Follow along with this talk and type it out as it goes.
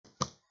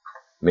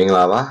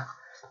Minglava,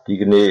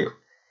 Digni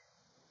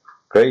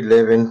grade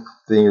 11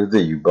 thing you the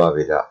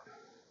Ubavida.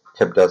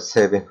 Chapter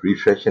 7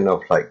 Reflection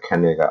of Light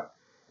Canega.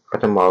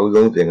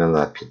 Patamauzon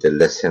Zingana Peter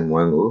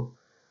Lesson-1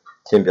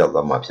 Timbia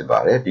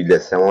Mapibare, the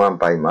Lesson-1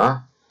 by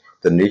Ma,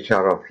 the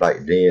nature of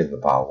light lay the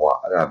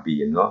Bawa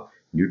Arabino,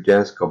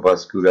 Newton's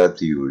corpuscular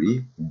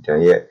theory,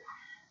 Danye,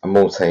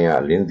 among Saya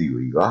Lin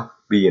theory,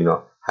 being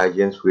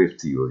Huygens wave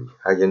theory,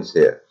 Huygens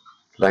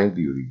line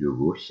theory,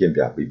 do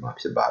Shimbia be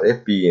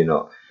Mapibare, being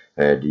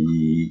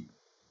the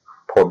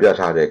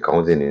Pobiata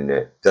counting in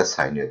it, just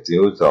sign it,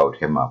 the out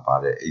him up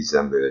by the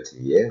example,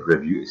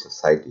 review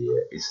society,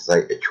 is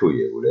like a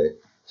choy,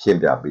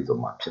 Shimbia be the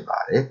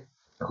Mapibare.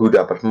 Who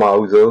da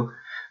Patmauzo,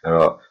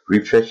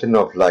 reflection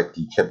of light,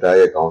 the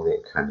chapter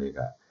accounting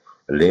Canega,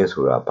 a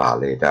lensura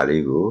bale,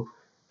 daligo,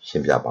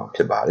 Shimbia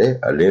Mapibare,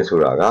 a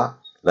lensuraga,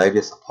 light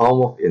is a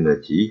form of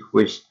energy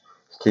which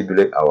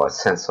stimulates our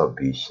sense of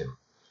vision.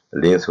 A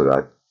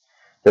lensura.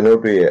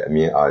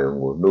 Generally, iron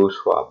will knows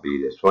who are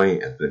be the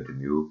swing and 20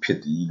 new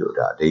pity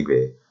that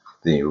A.V.A.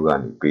 then you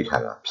run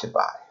beta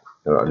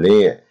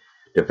pibai.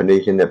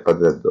 Definition of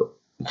Padato,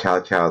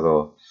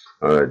 Chachado,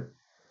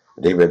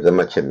 David the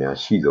Machemia,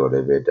 Shido,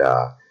 the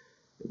beta,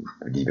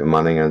 the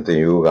money and the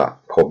yoga,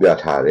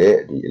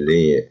 Pobiatare, the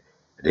lay,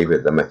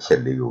 David the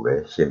Macheli,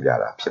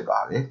 Shimbiara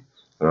Pibari,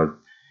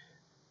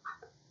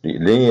 the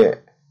lay.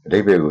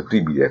 David will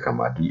be the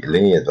Kamadi,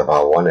 laying at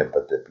about one and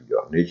but the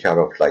nature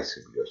of life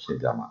of your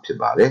Shindama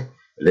Pibale,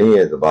 laying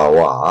at the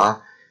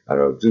Bawa,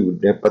 or do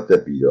ne but the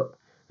video,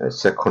 and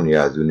second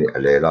year Zuni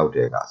allowed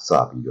the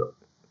Sabido.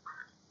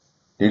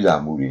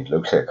 Dilla Moody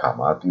looks at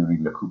Kama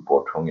during the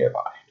Kupo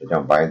Tongeba,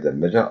 that by the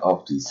middle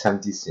of the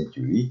 17th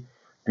century,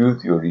 two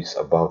theories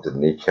about the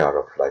nature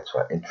of light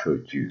were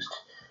introduced.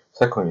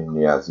 Second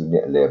year Zuni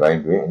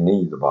allowed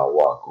need the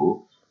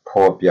Bawaku,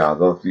 poor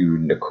Piado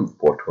during the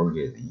Kupo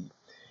Tongedi.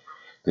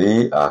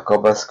 They are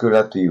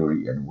corpuscular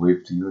theory and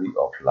wave theory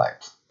of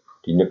light.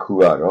 The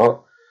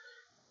Nakuaro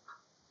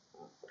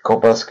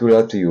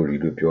corpuscular theory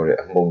to pure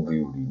among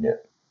theory,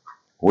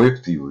 wave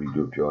theory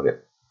to pure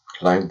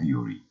line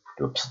theory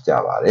to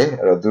Pichavare,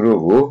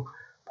 Raduru,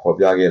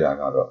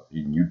 Popiagera,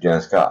 the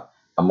Newton's car,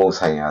 among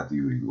science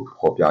theory,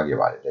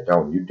 Popiagare,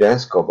 the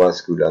Newton's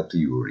corpuscular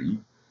theory,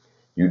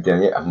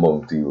 Newton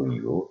among theory,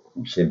 who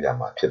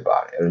Shimbiama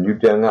Pipar, and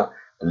Newton,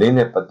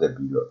 Lene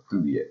Patabio,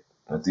 2 years.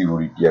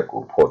 Theory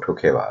Diaco Porto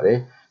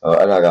Kevare,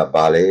 Alaga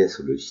Ballet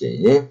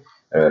solution,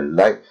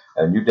 light,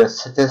 Newton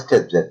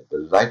suggested that the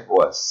light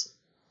was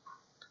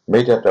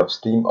made out of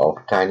steam of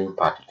tiny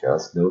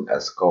particles known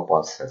as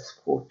corpuscles.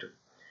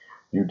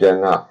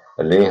 Newton,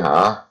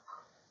 Leha,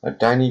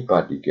 tiny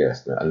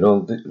particles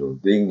along the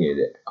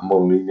thing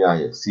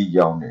ammonia, sea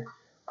young,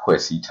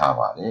 Pussy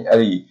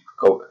Tavare,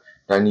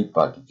 tiny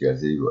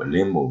particles, they were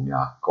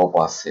limomia,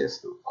 corpuscles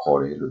to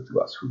correlate to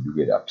us who do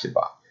get up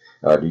Chiba.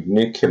 The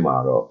Nick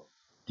Kimaro.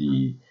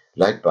 The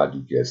light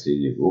particles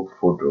they go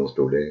photons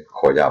to the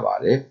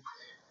Koyabare.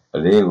 A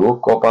lingo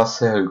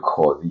corpuscle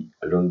called the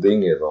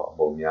Lunding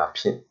ammonia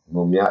pin,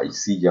 Momia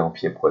is see young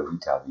people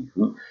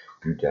who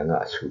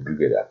Newtona should be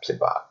get up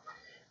Chiba.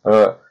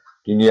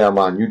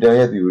 Diniama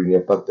Newtona during a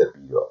part the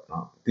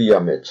video.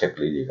 Diamet check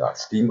lady got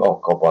steam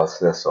of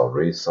corpuscles or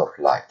rays of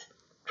light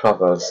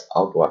travels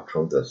outward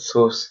from the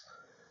source,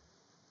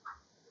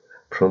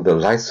 from the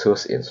light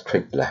source in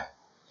straight line.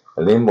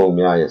 A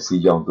limomia is see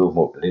young do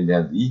more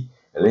linearly.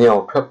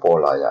 Leon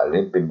Trapola,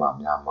 Limpima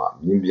Yama,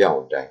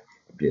 Nimbiao Dang,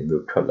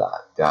 Biendo Trala,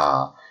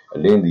 Da,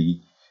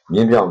 Lindy,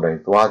 Nimbiao Dang,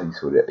 Twadi,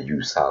 so that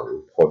you saw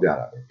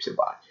Pobiara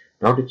Piba.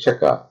 Now to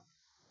check out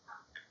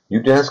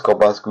Newton's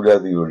corpuscular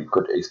theory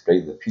could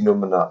explain the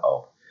phenomena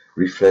of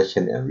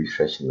reflection and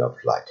refraction of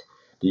light.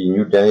 The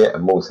Newton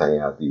among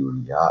science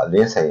theory,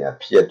 Linsaya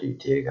Piety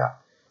Tega,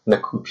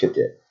 Naku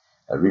Piete,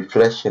 a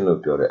reflection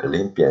of your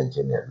Olympian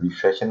gene,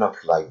 reflection of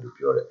light of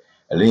your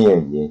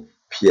alien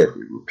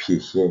Piety,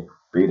 Piety.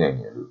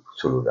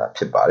 Solo that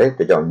Pipare,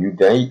 the young new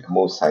day,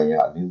 most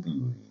science in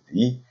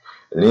the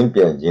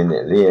Olympian Gen,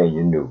 Leon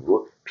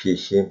Yunugo,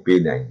 Patient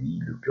P90,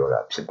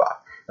 Lupura Pipa.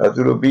 As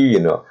to be,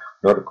 not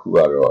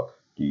Kuaro,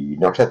 the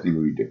not a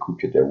theory, the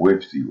cook at the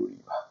wave theory.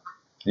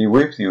 The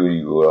wave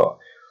theory will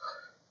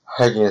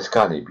Huygens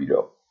Carney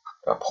below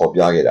a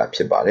Pobiaga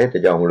Pipare, the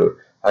young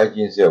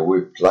Huygens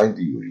wave line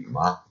theory,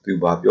 to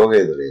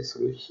Babioga the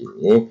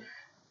resolution.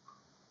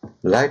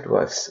 Light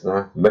was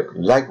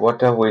like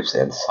water waves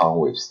and sound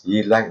waves.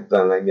 Ye like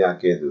the Lamia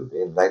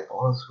and light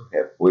also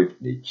have wave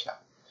nature.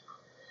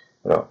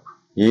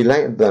 Ye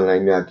like the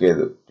Lamia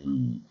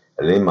the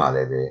Lema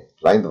leve,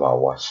 line of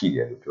our she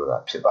to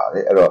Pura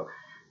Pibare,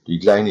 the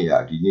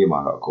Glinia, the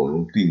Nema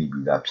Colum Pini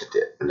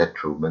Bidapite,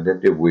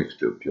 electromagnetic waves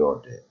to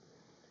pure day.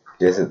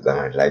 This is the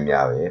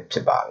Lamia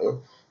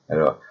Pibare.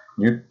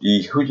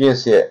 The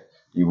Huygens said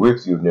the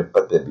waves you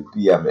never the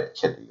Piamet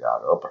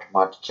Chetigaro, but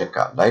much check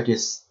out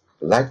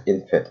light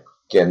in fact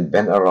can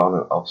bend around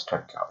and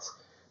obstruct us,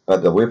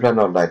 but the wavelength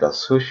of light is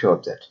so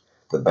short that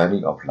the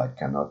bending of light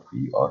cannot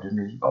be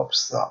ordinarily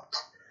observed.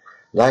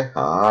 Light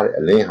hard,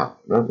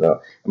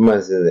 no,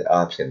 imagine the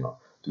option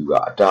သူက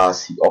အတားအ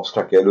ဆီး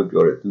obstacle လို့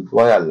ပြောတယ်သူ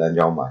သွားရလမ်း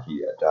ကြောင်းမှာရှိ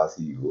တဲ့အတားအ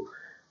ဆီးကို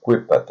ကွေ့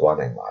ပတ်သွား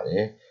နိုင်ပါတ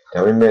ယ်ဒါ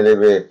ပေမဲ့လည်း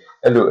ပဲ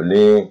အဲ့လိုအလ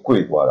င်း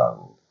ကွေ့သွားတာ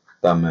ကို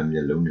တာမန်မျ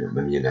က်လုံးနဲ့မ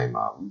မြင်နိုင်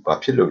ပါဘူးဘာ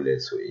ဖြစ်လို့လဲ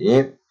ဆိုရ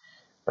င်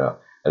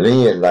အလ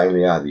င်းရဲ့ line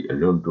လေးရသည်အ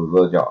လွန်တို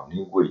သောကြောင့်အလ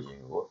င်းကွေ့ခြ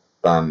င်းကို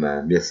တာမန်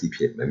မျက်စိဖြ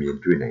င့်မမြင်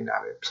တွေ့နိုင်တာ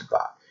ပဲဖြစ်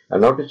ပါတယ်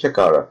နောက်တစ်ချက်က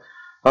တော့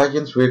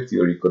Huygens wave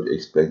theory could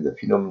explain the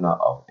phenomena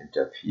of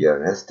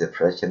interference,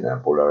 diffraction,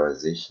 and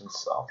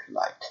polarizations of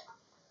light.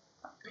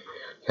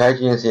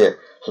 Huygens ရဲ့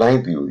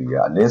line theory က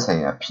လင်းဆို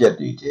င်ရာဖြစ်ရပ်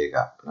တွေထဲက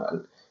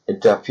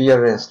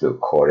interference လို့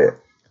ခေါ်တဲ့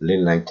လ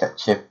င်းလိုင်းထက်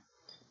ချင်း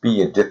ပြီး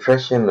ရင်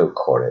diffraction လို့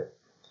ခေါ်တဲ့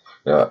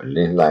လ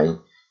င်းလိုင်း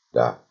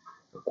ဒါ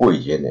ကွေ့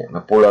ရင်းနဲ့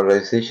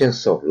polarizations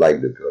of light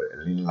လို့ပြောတယ်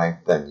လင်းလိုင်း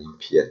တန်ကြီး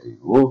ဖြစ်ရပ်တွေ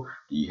ကို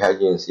ဒီ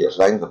Huygens ရဲ့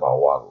line သဘာ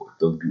ဝကိုအ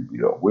သုံးပြု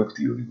ပြီးတော့ wave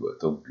theory ကိုအ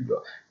သုံးပြု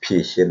တော့ဖြေ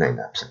ရှင်းနိုင်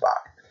တာဖြစ်ပါ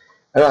တယ်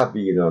အဲ့ဒါ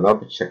ပြီးတော့နောက်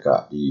တစ်ချက်က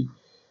ဒီ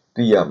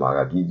သိရမှာက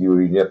ဒီ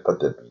theory နဲ့ပတ်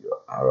သက်ပြီး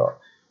တော့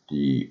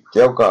ဒီတ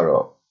ယောက်က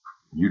တော့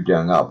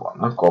Newton ကပေါ့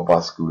နော်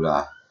corpuscular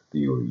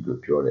theory လို့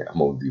ပြောတယ်အ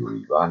မုံ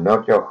theory ပါနော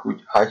က်တစ်ယောက်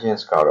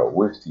Huygens ကတော့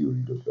wave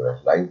theory လို့ပြောတယ်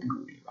line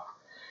theory ပါ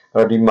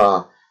အဲ့တော့ဒီမှာ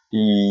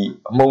ဒီ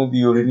အမုံ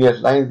theory နဲ့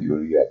line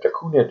theory ကတစ်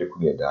ခုနဲ့တစ်ခု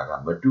နဲ့ဒါက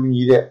မတူ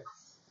ညီတဲ့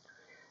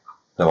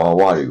သဘာ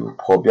ဝတွေကို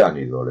ဖော်ပြ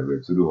နေတော့လည်းပဲ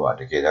သူတို့ဟာ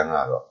တကယ်တမ်းက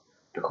တော့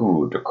တစ်ခု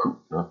ကိုတစ်ခု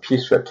နော်ဖြ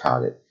ည့်ဆွတ်ထား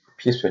တဲ့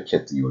ဖြည့်ဆွတ်ချ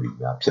က် theory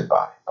များဖြစ်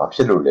ပါတယ်။ဘာဖြ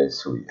စ်လို့လဲ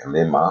ဆိုရင်အလ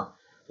င်းမှာ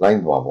line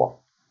သဘာဝ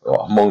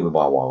အမုံသ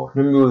ဘာဝကိုနှ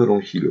စ်မျိုးစ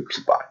လုံးရှိလို့ဖြ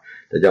စ်ပါတယ်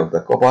။ဒါကြောင့် the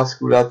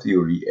corpuscular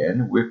theory and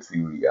wave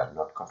theory are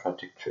not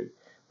contradictory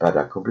but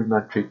are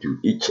complementary to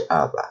each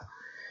other.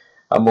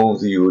 အမုံ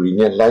theory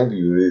နဲ့ line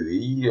theory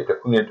တွေတစ်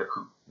ခုနဲ့တစ်ခု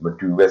မ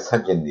တူပဲဆ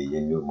န့်ကျင်နေရ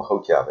င်မျိုးမဟု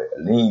တ်ကြပဲအ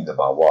လင်းသ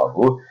ဘာဝ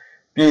ကို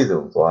ပြည့်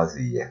စုံသွား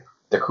စေရန်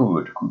တစ်ခု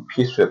ကိုတစ်ခုဖြ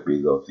ည့်ဆွတ်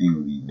ပြီးတော့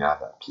theory များ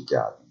တာဖြစ်ကြ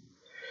သည်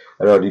။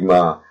အဲ့တော့ဒီ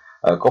မှာ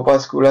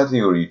corpuscular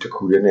theory တစ်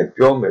ခုတည်းနဲ့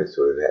ပြောမယ်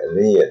ဆိုရင်အလ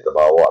င်းရဲ့သ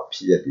ဘာဝဖြ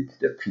စ်ရ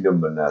တဲ့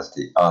phenomena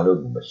တွေအားလုံး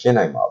ကိုမရှင်း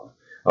နိုင်ပါဘူး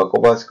။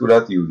 corpuscular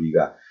theory က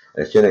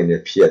ရှင်းနိုင်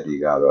တဲ့ဖြစ်ရတွေ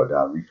ကတော့ဒါ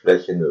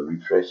reflection တို့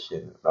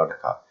refraction နောက်တစ်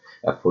ခါ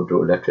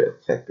photoelectric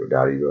effect တို့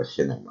ဒါတွေတော့ရှ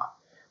င်းနိုင်ပါ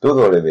သို့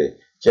တော်လည်းပဲ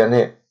ကျန်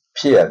တဲ့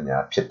ဖြစ်ရ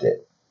များဖြစ်တဲ့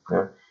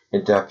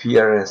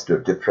interference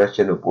တို့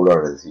diffraction တို့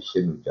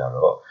polarization တို့ကြ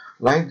တော့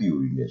line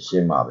theory နဲ့ရှ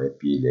င်းမှာပဲ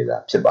ပြေးလေတာ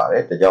ဖြစ်ပါတ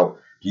ယ်ဒါကြောင့်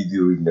ဒီ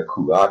theory တစ်ခု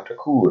ကတစ်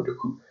ခုကိုတစ်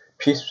ခု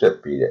ဖြည့်ဆွတ်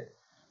ပေးတဲ့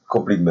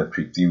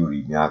complementary theory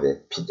များပဲ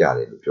ဖြစ်ကြတ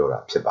ယ်လို့ပြောတာ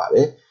ဖြစ်ပါတ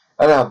ယ်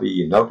အဲ့ဒါပြီးရ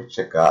င်နောက်တစ်ချ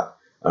က်က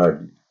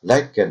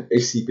light can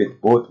exhibit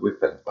both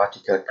wave and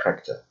particle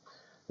character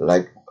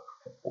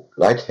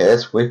light has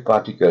wave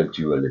particle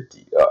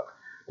duality ဒါ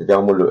ကြော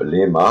င့်မို့လို့အလ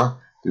င်းမှာ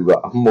သူက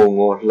အမှုံ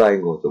ကိုလှို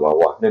င်းကိုသဘာ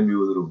ဝနှစ်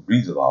မျိုးစလုံး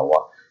breeze သဘာဝ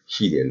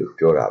ရှိတယ်လို့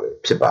ပြောတာပဲ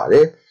ဖြစ်ပါတ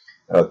ယ်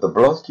the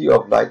velocity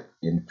of light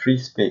in free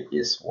space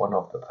is one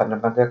of the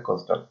fundamental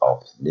constants of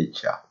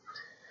nature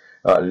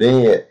လ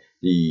င်းရဲ့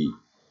ဒီ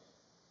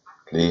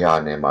လေဟာ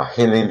နယ်မှာဟ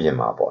င်းလင်းပြင်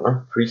မှာပေါ့နော်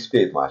free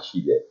space မှာရှိ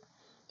တဲ့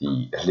ဒီ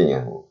အလ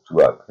င်းကိုသူ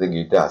ကသင်္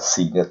ကေတ C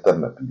နဲ့သတ်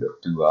မှတ်ပြီးတော့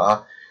သူဟာ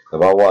သ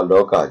ဘာဝ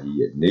လောကကြီး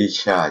ရဲ့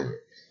nature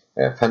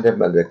ရဲ့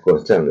fundamental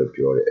constant လို့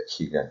ပြောတဲ့အ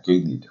ခြေခံကိ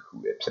န်းတစ်ခု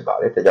ပဲဖြစ်ပါ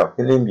တယ်ဒါကြောင့်ဟ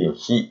င်းလင်းပြင်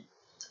ရှိ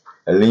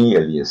အလ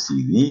င်းစီ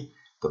သည်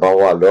သဘာ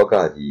ဝလောက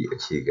ကြီးအ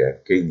ခြေခံ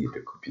ကိန်းတ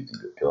စ်ခုဖြစ်တယ်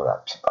လို့ပြောတာ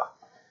ဖြစ်ပါတယ်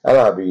အဲ့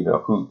ဒါပြီးတော့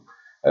အခု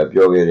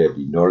ပြောခဲ့တဲ့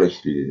ဒီ knowledge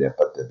တွေနဲ့ပ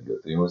တ်သက်ပြီး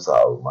တော့သင်တို့စာ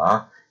အုပ်မှာ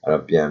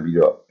ပြန်ပြီး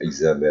တော့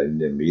example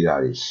နဲ့မေးတာ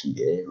တွေရှိ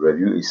တယ်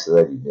review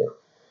exercise တွေနဲ့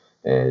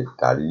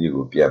ဒါလေးတွေ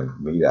ကိုပြန်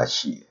မေးတာ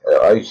ရှိတယ်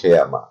အဲ့ဒီထဲ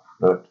မှာ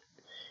နော်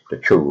တ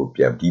ချို့ကို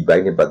ပြန်ဒီဘို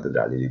င်းနဲ့ပတ်သက်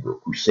တာလေးတွေကို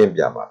အခုရှင်း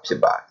ပြမှာဖြစ်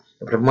ပါတယ်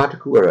ပထမတစ်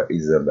ခုကတော့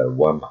example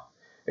 1ပါ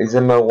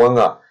example 1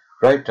က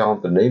write down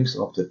the names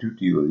of the two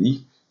theories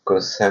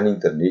concerning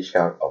the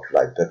nature of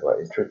light that were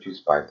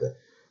introduced by the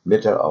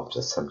middle of the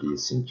 17th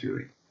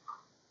century.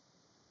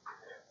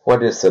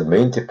 What is the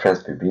main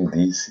difference between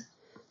these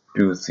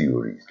two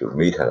theories လို့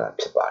မေးထားတာ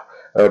ဖြစ်ပါတယ်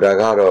အဲ့တော့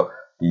ဒါကတော့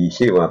ဒီ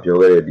ရှေ့မှာပြော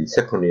ခဲ့တဲ့ဒီ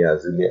18ရာ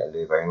စုနှစ်အလ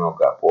ယ်ပိုင်းလောက်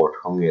ကပေါ်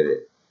ထွန်းခဲ့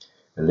တဲ့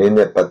အလင်း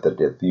နဲ့ပတ်သက်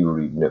တဲ့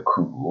theory နှစ်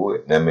ခုကို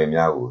နာမည်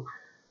များကို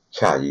ချ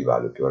ရေးပါ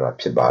လို့ပြောတာ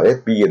ဖြစ်ပါတယ်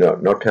ပြီးရင်တော့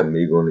နောက်ထပ်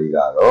မေးခွန်းလေးက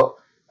တော့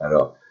အဲ့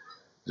တော့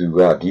သူက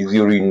ဒီ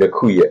theory နှစ်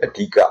ခုရဲ့အ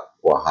ဓိက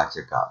ဝါဟာချ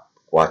က်က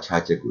ဝါ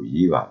ခြားချက်ကို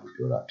ရေးပါလို့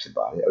ပြောတာဖြစ်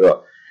ပါတယ်အဲ့တော့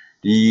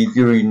ဒီ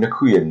theory နှစ်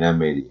ခုရဲ့နာ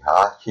မည်တွေဟာ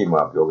ရှေ့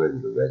မှာပြောခဲ့သ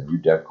လိုပဲ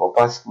Newton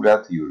corpuscular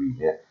theory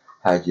နဲ့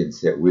Huygens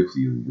wave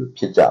theory လို့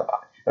ဖြစ်ကြပါ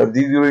တယ်အဲ့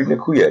ဒီ theory နှ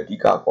စ်ခုရဲ့အဓိ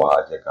ကကွာဟ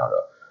ချက်က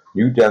တော့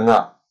Newton က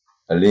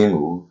အလင်း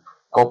ကို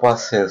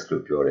corpuscles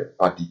လို့ပြောတဲ့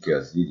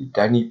particles တွေ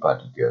tiny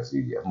particles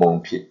တွေအမုံ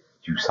ဖြစ်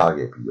ယူဆ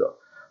ခဲ့ပြီးတော့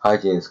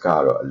Huygens က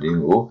တော့အလင်း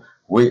ကို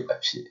wave အ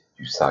ဖြစ်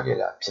ယူဆခဲ့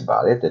တာဖြစ်ပါ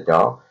တယ်ဒါ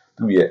ကြောင့်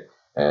သူ့ရဲ့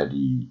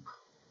ဒီ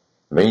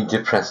main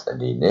difference အ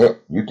နေနဲ့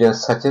Newton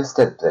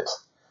suggested that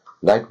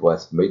light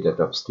was made out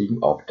of steam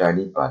of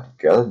tiny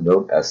particles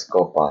known as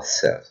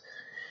corpuscles.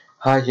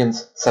 Huygens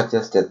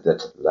suggested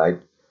that light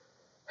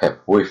have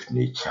wave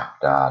nature.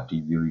 ဒါဒီ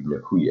theory နှ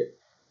စ်ခုရဲ့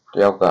တ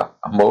ယောက်က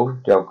အမုံ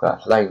တယောက်က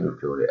လှိုင်းလို့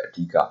ပြောတဲ့အ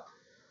ဓိက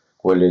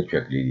ကွဲလွဲချ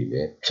က်ကလေးတွေ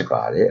ပဲဖြစ်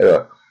ပါတယ်အဲ့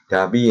တော့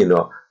ဒါပြီးရင်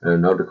တော့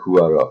နောက်တစ်ခုက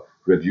တော့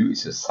review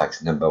exercise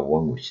number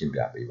 1ကိုရှင်းပြ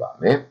ပေးပါ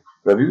မယ်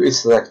review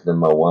exercise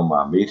number 1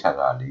မှာမေးထား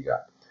တာလေးက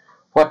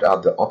What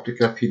are the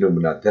optical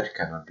phenomena that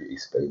cannot be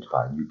explained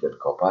by Newton's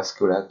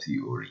corpuscular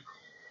theory?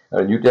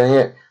 Newton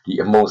ရဲ့ဒီ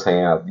အမုံဆိုင်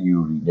ရာ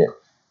theory နဲ့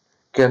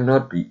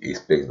cannot be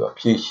explained ဆို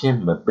ဖြည့်ရှင်း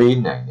မပေး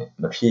နိုင်တဲ့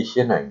မဖြည့်ရှ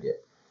င်းနိုင်တဲ့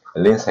အ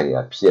လင်းဆိုင်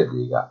ရာဖြစ်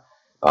တွေက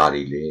ဘာ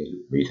တွေလဲ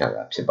လို့မေးထား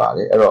တာဖြစ်ပါတ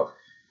ယ်အဲ့တော့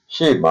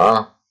ရှေ့မှာ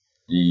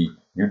ဒီ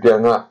Newton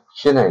က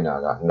ရှင်းနိုင်တာ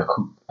ကနှစ်ခု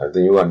အသ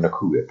င်ရိုးကနှစ်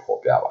ခုပဲပေါ်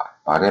ပြပါ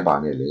တယ်ဘာ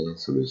နဲ့လဲ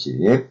ဆိုလို့ရှိ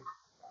ရင်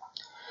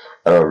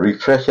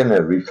refraction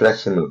နဲ့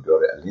reflection လို့ပြော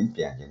တဲ့အလင်း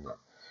ပြန်ခြင်းနဲ့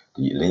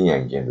ဒီအလင်းရို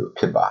င်ခြင်းလို့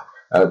ဖြစ်ပါတ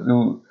ယ်သူ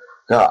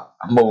က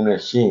အမုံနဲ့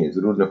ရှင်းရင်သူ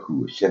တို့နှစ်ခု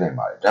ကိုရှင်းနိုင်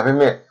ပါတယ်ဒါပေ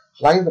မဲ့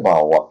လှိုင်းသဘာ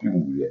ဝပြု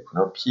မှုရဲ့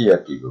နော်ဖြစ်ရ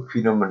တွေကို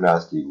phenomena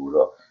တွေကို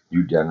တော့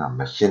Newton က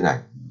မရှင်းနို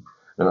င်ဘူး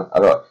နော်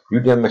အဲ့တော့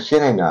Newton မရှ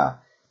င်းနိုင်တာ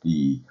ဒီ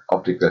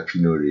optical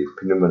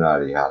phenomena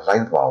တွေဟာလှို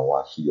င်းသဘာဝ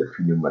ရှိတဲ့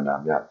phenomena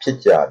များဖြစ်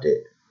ကြတဲ့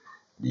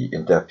ဒီ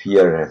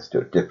interference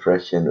တို့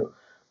diffraction တို့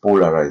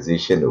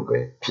polarization တို့ပဲ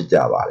ဖြစ်ကြ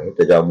ပါတယ်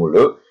ဒါကြောင့်မို့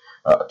လို့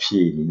အဖြေ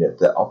အနေနဲ့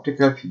the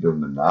optical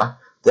phenomena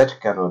that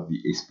cannot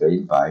be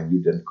explained by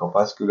Newton's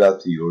corpuscular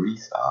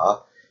theories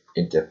are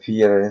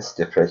interference,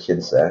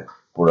 diffractions, and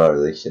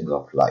polarization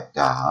of light.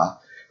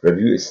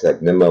 Review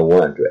exercise number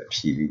 1 အတွက်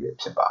ဖြေလေးပဲ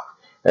ဖြစ်ပါ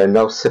တယ်။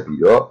နောက်ဆက်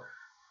ပြီးတော့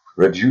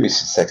review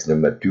exercise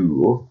number 2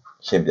ကို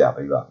ရှင်းပြ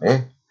ပေးပါမယ်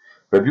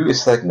။ Review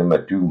exercise number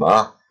 2မှာ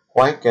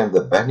why can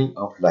the bending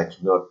of light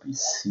not be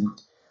seen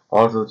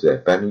although the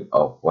bending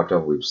of water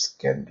waves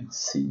can be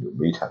seen လို့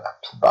မေးထားတာ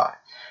ဖြစ်ပါတယ်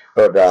။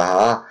အဲ့တော့ဒါ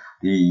ဟာ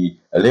ဒီ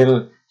အလင်း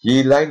ရေ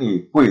လိုင်းတွေ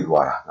꿰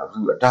သွားတာနော်သူ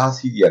အတားအ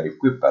ဆီးတွေကနေ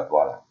꿰ပတ်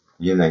သွားတာ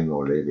မြင်နိုင်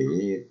တော့လေလေ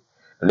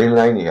အလင်း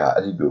လိုင်းတွေဟာ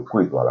အဲ့ဒီလို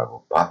꿰သွားတာ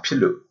ကိုဘာဖြစ်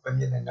လို့မ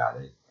မြင်နိုင်တာ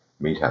လဲ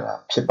မေးထားတာ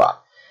ဖြစ်ပါ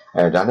တ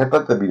ယ်ဒါနဲ့ပ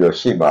တ်သက်ပြီးတော့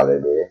ရှေ့ပါလ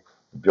ည်းပဲ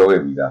ပြော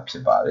ခဲ့ပြီးသားဖြ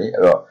စ်ပါတယ်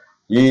အဲ့တော့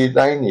ရေ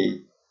လိုင်းတွေ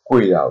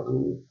꿰တာ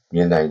ကိုမြ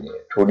င်နိုင်တယ်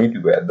ထိုနည်းတူ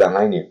ပဲအတန်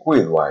လိုင်းတွေ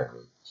꿰သွားရင်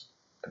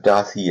အ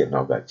တားအဆီးရဲ့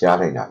နောက်ကကြား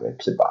နိုင်တာပဲ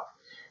ဖြစ်ပါတယ်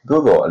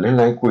သို့တော့အလင်း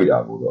လိုင်း꿰တာ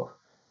ကိုတော့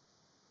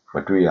မ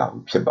တွေ့ရ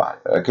ဘူးဖြစ်ပါတယ်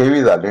အကယ်၍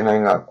သာလင်းလို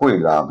င်းက꿰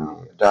လာမယ်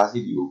အတားအ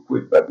ဆီးတွေကို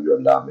꿰ပတ်ပြီး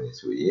တော့လာမယ်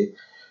ဆိုရင်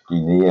ဒီ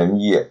နေရာ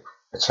ကြီးရဲ့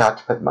အခြားတ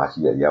စ်ဖက်မှာရှိ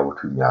တဲ့ရာဝတ္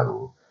ထုများ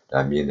ကိုဒါ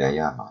မြင်နိုင်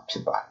ရမှာဖြ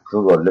စ်ပါတယ်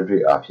သို့တော့လက်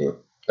တွေ့အားဖြင့်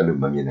အဲ့လို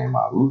မမြင်နိုင်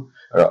ပါဘူး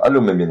အဲ့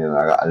လိုမမြင်နိုင်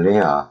တာကအလ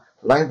င်းဟာ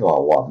လိုင်း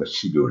သွားဝမ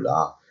ရှိလို့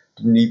လား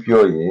ဒီနည်း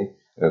ပြောရင်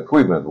꿰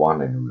မသွား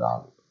နိုင်လို့လား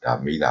ဒါ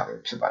မေးတာပဲ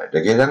ဖြစ်ပါတယ်တ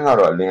ကယ်တမ်းက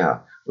တော့အလင်းဟာ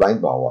လိုင်း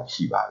သွားဝ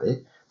ရှိပါတယ်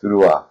သူ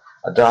တို့က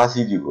အတားအ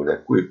ဆီးတွေကိုလ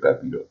ည်း꿰ပတ်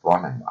ပြီးတော့သွား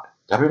နိုင်ပါတယ်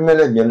ဒါပေမဲ့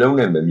လည်းမျက်လုံး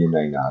နဲ့မမြင်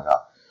နိုင်တာက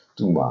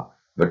သူ့မှာ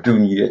မတူ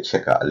ညီတဲ့ချ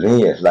က်ကအလ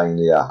င်းရဲ့လှိုင်း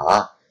လျာဟာ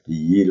ဒီ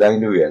ရေလိုင်း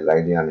တို့ရဲ့လှို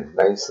င်းလျာနဲ့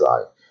နှိုင်းဆို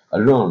င်အ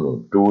လွန်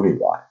တိုးနေ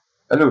ပါတယ်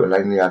အဲ့လိုလှို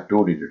င်းလျာ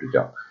တိုးနေတဲ့အတွက်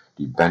ကြောင့်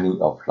ဒီ bending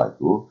of light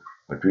ကို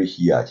မတွေ့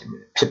ရှိရခြင်း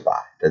ဖြစ်ပါ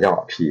တယ်ဒါကြောင့်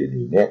အဖြေအ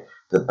နေနဲ့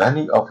the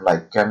bending of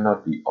light cannot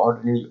be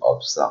ordinarily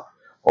observed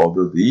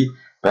although the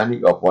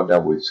bending of water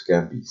waves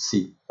can be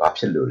seen ဘာ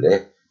ဖြစ်လို့လဲ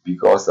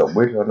because the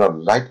wavelengths of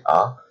light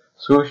are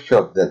so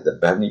short that the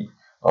bending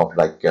of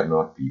light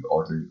cannot be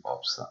ordinarily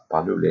observed ဘာ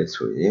လို့လဲ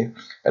ဆိုရင်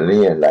အလ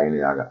င်းရဲ့ line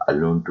တွေကအ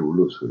လွန်တို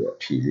လို့ဆိုတဲ့အ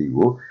ဖြေလေး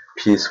ကို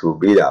ဖြည့်ဆို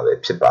ပေးတာပဲ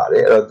ဖြစ်ပါတ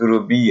ယ်အဲ့တော့သူ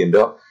တို့ပြီးရင်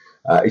တော့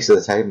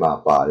exercise မှာ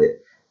ပါတဲ့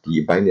ဒီ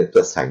အပိုင်းနဲ့သ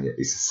က်ဆိုင်တဲ့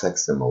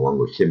exercise number 1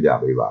ကိုရှင်းပြ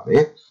ပေးပါမ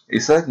ယ်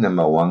exercise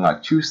number 1က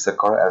choose the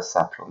correct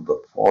answer from the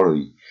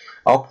following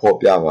အောက်ဖော်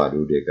ပြပါ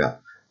လို့တွေက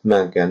မှ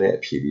န်ကန်တဲ့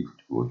အဖြေလေး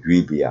ကို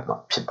ရွေးပေးရမှာ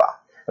ဖြစ်ပါတယ်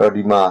အဲ့တော့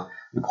ဒီမှာ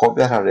ဖော်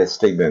ပြထားတဲ့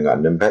statement က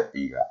number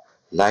A က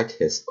light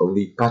has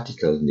only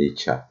particle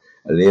nature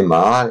အလင်း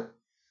မှာ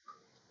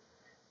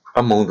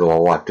အမုံသဘာ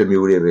ဝတစ်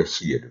မျိုးတည်းပဲ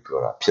ရှိတယ်လို့ပြော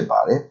တာဖြစ်ပါ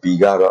တယ် B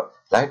ကတော့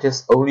light is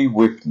only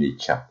wave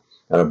nature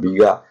အဲ့တော့ B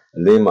က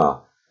အလင်းမှာ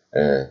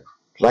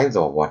light သ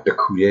ဘာဝတစ်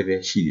ခုတည်းပဲ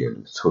ရှိတယ်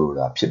လို့ဆိုလို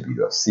တာဖြစ်ပြီး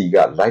တော့ C က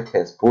light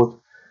has both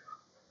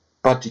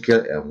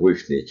particle and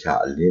wave nature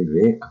အလင်းတွ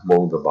င်အ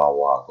မုံသဘာ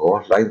ဝကော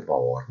light သဘာ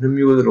ဝနှစ်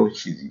မျိုးစလုံး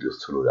ရှိသည်လို့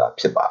ဆိုလိုတာ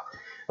ဖြစ်ပါတယ်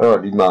အဲ့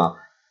တော့ဒီမှာ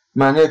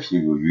မှန်တဲ့ဖြေ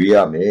ကိုရွေးရ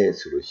မယ်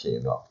ဆိုလို့ရှိရ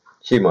င်တော့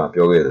ရှေ့မှာ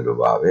ပြောခဲ့သလို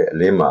ပါပဲအ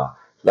လင်းမှာ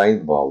light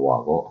သဘာဝ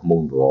ကောအမုံ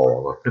သဘာဝ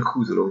ကောတစ်ခု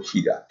စလုံးရှိ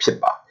တာဖြစ်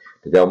ပါ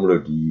တယ်ဒါကြောင့်မ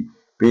လို့ဒီ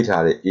ပေး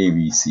ထားတဲ့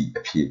A.V.C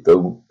အဖြေ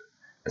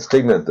3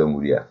 statement 3ခု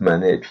တွေကမှန်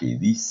တဲ့အဖြေ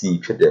ဒီ C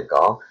ဖြစ်တဲ့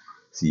ကောင်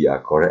C က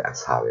correct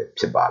answer ပဲ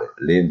ဖြစ်ပါတယ်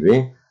အလင်းတွ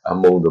င်အ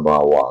မုံသဘာ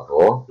ဝ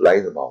ကော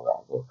light သဘာဝ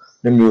ကော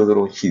နှစ်မျိုးစ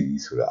လုံးရှိသ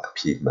ည်ဆိုတာအ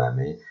ဖြေမှန်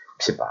ပဲ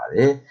ဖြစ်ပါတ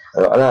ယ်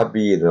အဲ့တော့အဲ့ဒါ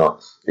ပြီးရင်တော့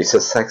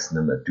exercise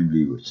number 2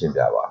လေးကိုရှင်း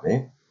ပြပါမယ်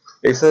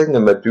exercise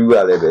number 2က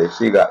လည်းပဲ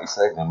ရှေ့က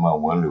exercise number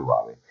 1လိုပါ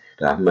ပဲ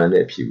ဒါမှန်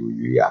တဲ့အဖြေကို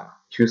ရွေးရမှာ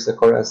choose the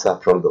correct answer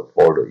from the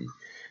following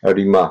အဲ့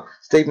ဒီမှာ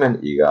statement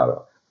A က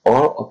တော့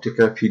all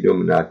optical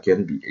phenomena can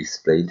be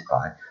explained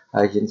by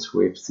Huygens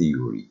wave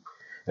theory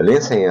အလ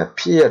င်းဆိုင်ရာ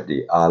ဖြစ်ရပ်တွေ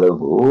အားလုံး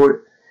ကို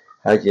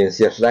Huygens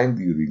ရဲ့လှိုင်း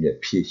theory နဲ့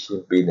ဖြည့်ရှ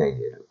င်းပေးနိုင်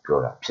တယ်လို့ပြော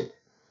တာဖြစ်တ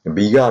ယ် B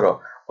ကတော့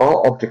all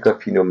optical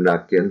phenomena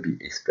can be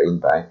explained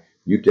by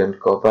Newton's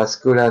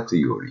corpuscular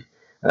theory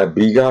B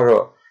က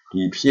တော့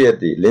ဒီဖြစ်ရပ်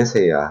တွေလင်း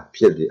ဆိုင်ရာ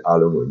ဖြစ်တွေအား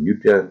လုံးကို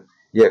Newton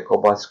ရဲ့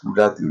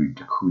corpuscular theory တ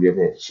စ်ခုတည်း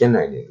နဲ့ရှင်း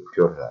နိုင်တယ်လို့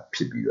ပြောတာဖြ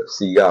စ်ပြီးတော့ C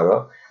က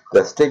တော့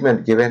the statement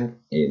given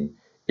in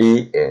A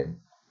and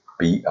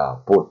B are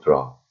both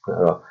wrong အဲ့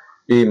တော့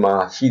A မှာ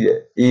ရှိတဲ့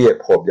A ရဲ့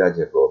ဖော်ပြချ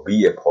က်ကို B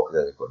ရဲ့ဖော်ပြ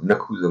ချက်ကိုနှစ်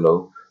ခုစ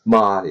လုံး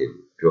မှားတယ်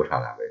လို့ပြော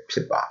ထားတာပဲဖြ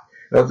စ်ပါတယ်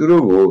အဲ့တော့သူ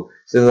တို့ကို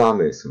စဉ်းစား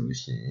မယ်ဆိုလို့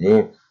ရှိရ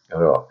င်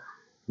အဲ့တော့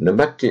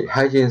number 1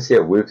 hygiene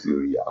wave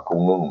theory အကု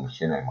န်လုံးကိုမ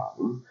ရှင်းနိုင်ပါ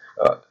ဘူး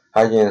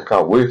hygiene က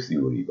wave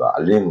theory က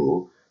အလင်းကို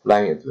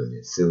line အတွင်း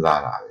နဲ့စဉ်း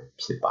စားတာပဲ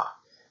ဖြစ်ပါ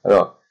အဲ့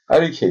တော့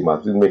အဲ့ဒီချိန်မှာ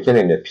သူမရှင်း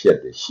နိုင်တဲ့ဖြစ်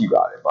တွေရှိ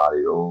ပါတယ်ဘာ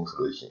တွေတော့ဆို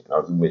လို့ရှိရင်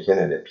တော့သူမရှင်း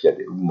နိုင်တဲ့ဖြစ်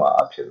တွေဥပမာ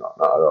အဖြစ်တော့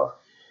အဲ့တော့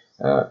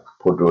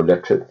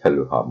photoelectric ဖက်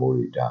လို့ဟာမို့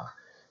တွေဒါ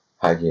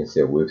hygiene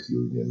wave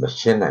theory နဲ့မ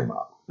ရှင်းနိုင်ပါ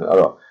ဘူးအဲ့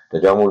တော့ဒါ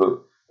ကြောင့်မို့လို့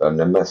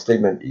number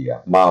statement A က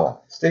မှားပါ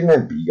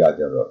statement B က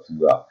ကျတော့သူ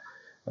က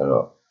အဲ့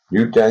တော့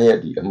Newton ရဲ့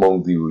ဒီအမုံ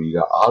theory က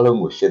အားလုံး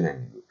ကိုရှင်းနိုင်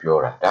တယ်လို့ပြော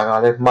တာဒါက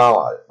လည်းမှား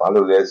ပါတယ်ဘာ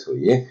လို့လဲဆို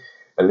ရင်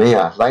အလင်း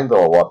ဟာလှိုင်း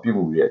တော်ဝါပြု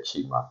မှုရဲ့အချိ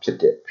န်မှာဖြစ်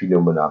တဲ့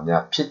phenomena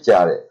များဖြစ်ကြ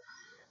တဲ့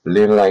လ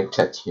င်းလိုင်းထ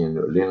က်ခြင်း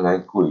တို့လင်းလို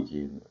င်းကိုခြ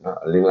င်းနော်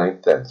လင်းလိုင်း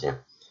တန်ခြင်း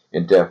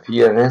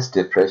interference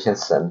diffraction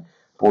sun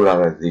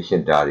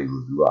polarization ဒါတွေ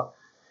ကိုသူက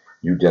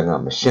Newton က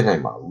မရှင်းနို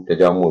င်ပါဘူးဒါ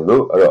ကြောင့်မို့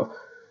လို့အဲ့တော့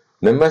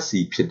နံပါတ် C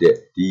ဖြစ်တဲ့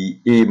ဒီ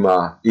A မှာ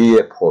A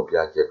ရဲ့ဖော်ပြ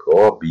ချက်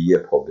ကော B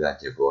ရဲ့ဖော်ပြ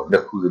ချက်ကောနှ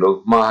စ်ခုစလုံး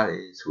မှားတ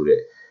ယ်ဆို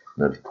တဲ့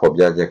ဖော်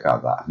ပြချက်က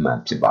ကအမှန်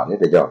ဖြစ်ပါတယ်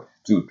ဒါကြောင့်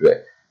သူ့အတွက်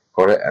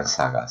correct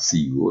answer က C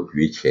ကို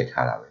ရွေးချယ်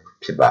ထားတာပဲ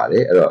ဖြစ်ပါတ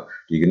ယ်အဲ့တော့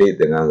ဒီကနေ့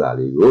သင်ခန်းစာ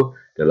လေးကို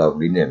ဒီလောက်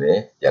လေးနဲ့ပဲ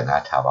ပြန်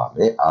ထားပါမ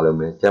ယ်အားလုံး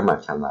ပဲကျမ်းမှ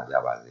ချမ်းသာကြ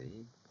ပါစေ